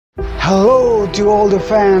Hello to all the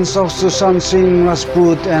fans of Sushant Singh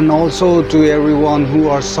Rajput and also to everyone who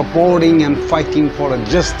are supporting and fighting for the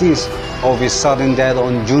justice of his sudden death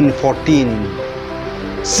on June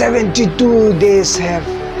 14. 72 days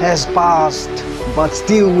has passed, but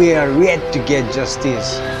still we are yet to get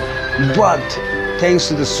justice. But thanks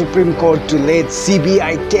to the Supreme Court to let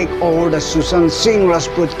CBI take over the Sushant Singh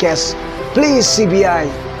Rajput case. Please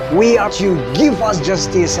CBI, we ask you give us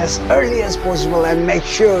justice as early as possible and make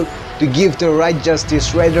sure to give the right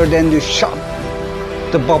justice rather than to shut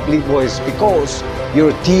the public voice, because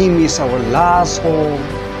your team is our last hope.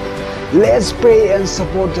 Let's pray and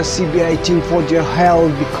support the CBI team for their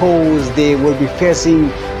help, because they will be facing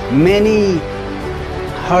many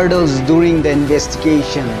hurdles during the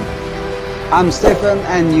investigation. I'm Stephen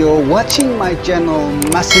and you're watching my channel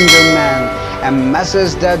MessengerMan, a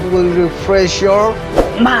message that will refresh your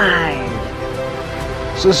mind.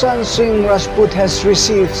 Sushant Singh Rajput has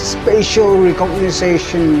received special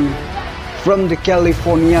recognition from the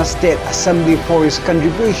California State Assembly for his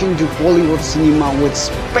contribution to Bollywood cinema, with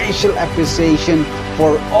special appreciation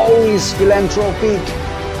for all his philanthropic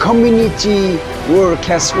community work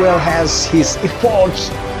as well as his efforts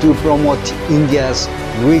to promote India's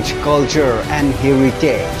rich culture and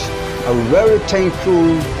heritage. I'm very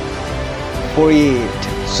thankful for it.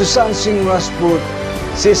 Sushant Singh Rajput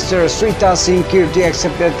sister Shweta Singh Kirti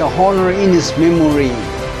accepted the honor in his memory.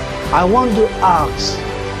 I want to ask,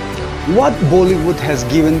 what Bollywood has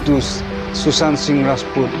given to Sushant Singh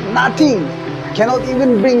Rajput? Nothing. Cannot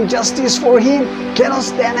even bring justice for him. Cannot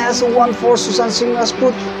stand as one for Sushant Singh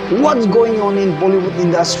Rajput. What's going on in Bollywood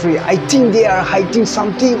industry? I think they are hiding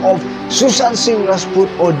something of Sushant Singh Rajput,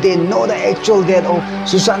 or they know the actual death of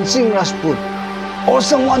Sushant Singh Rajput, or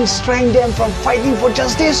someone restraining them from fighting for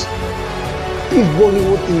justice. If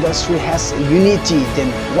Bollywood industry has unity, then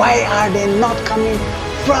why are they not coming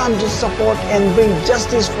front to support and bring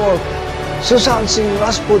justice for Sushant Singh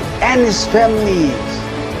Rajput and his family?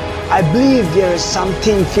 I believe there is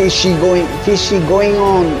something fishy going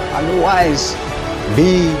on. Otherwise,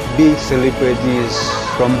 big celebrities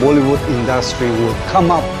from Bollywood industry will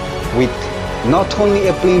come up with not only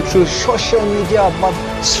appealing through social media, but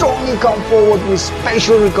strongly come forward with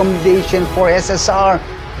special recommendation for SSR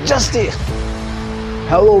justice.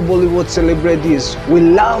 Hello Bollywood celebrities, we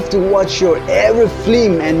love to watch your every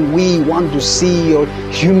film and we want to see your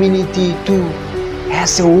humanity too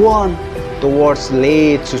as a one towards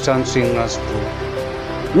late Sushant Singh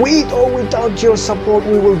Rajput. With or without your support,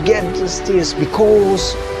 we will get justice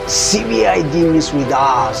because CBI team is with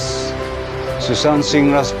us. Sushant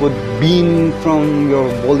Singh Rajput, being from your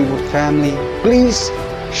Bollywood family, please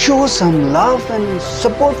show some love and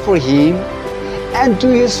support for him. And to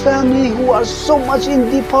his family who are so much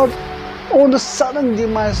in deep hurt on the sudden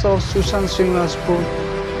demise of Sushant Singh Rajput.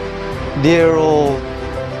 Dear all,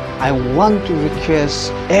 I want to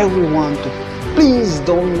request everyone to please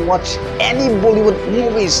don't watch any Bollywood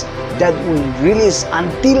movies that will release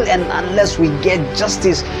until and unless we get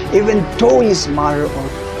justice, even though his murder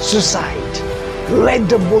or suicide. Let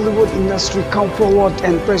the Bollywood industry come forward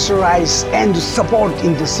and pressurize and support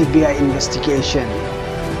in the CBI investigation.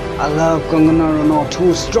 I love Kangana Ranaut,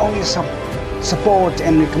 who strongly support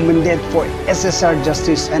and recommended for SSR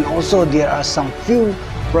justice, and also there are some few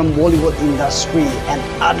from Bollywood industry and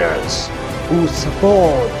others who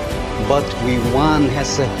support. But we want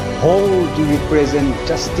as a whole to represent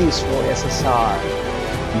justice for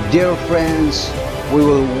SSR. Dear friends, we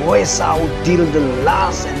will voice out till the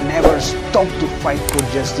last and never stop to fight for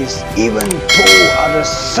justice, even though others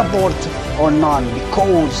support or not,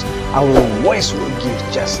 because our voice will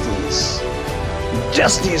give justice.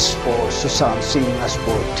 Justice for Sushant Singh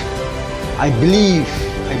Rajput. I believe,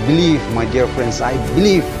 my dear friends, I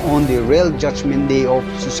believe on the real judgment day of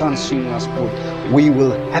Sushant Singh Rajput, we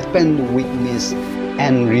will happen to witness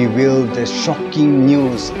and reveal the shocking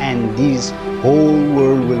news, and this whole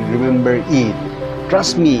world will remember it.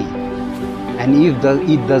 Trust me. And if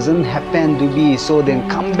it doesn't happen to be so, then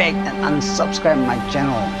come back and unsubscribe my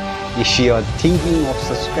channel if you are thinking of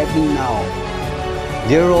subscribing now.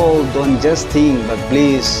 Dear all, don't just think, but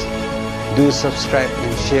please do subscribe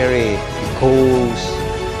and share it, because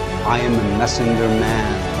I am a messenger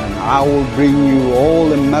man and I will bring you all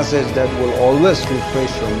the message that will always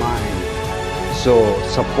refresh your mind. So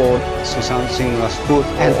support Sushant Singh Rajput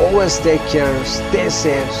and always take care, stay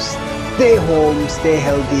safe, stay home, stay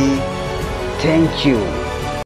healthy. Thank you.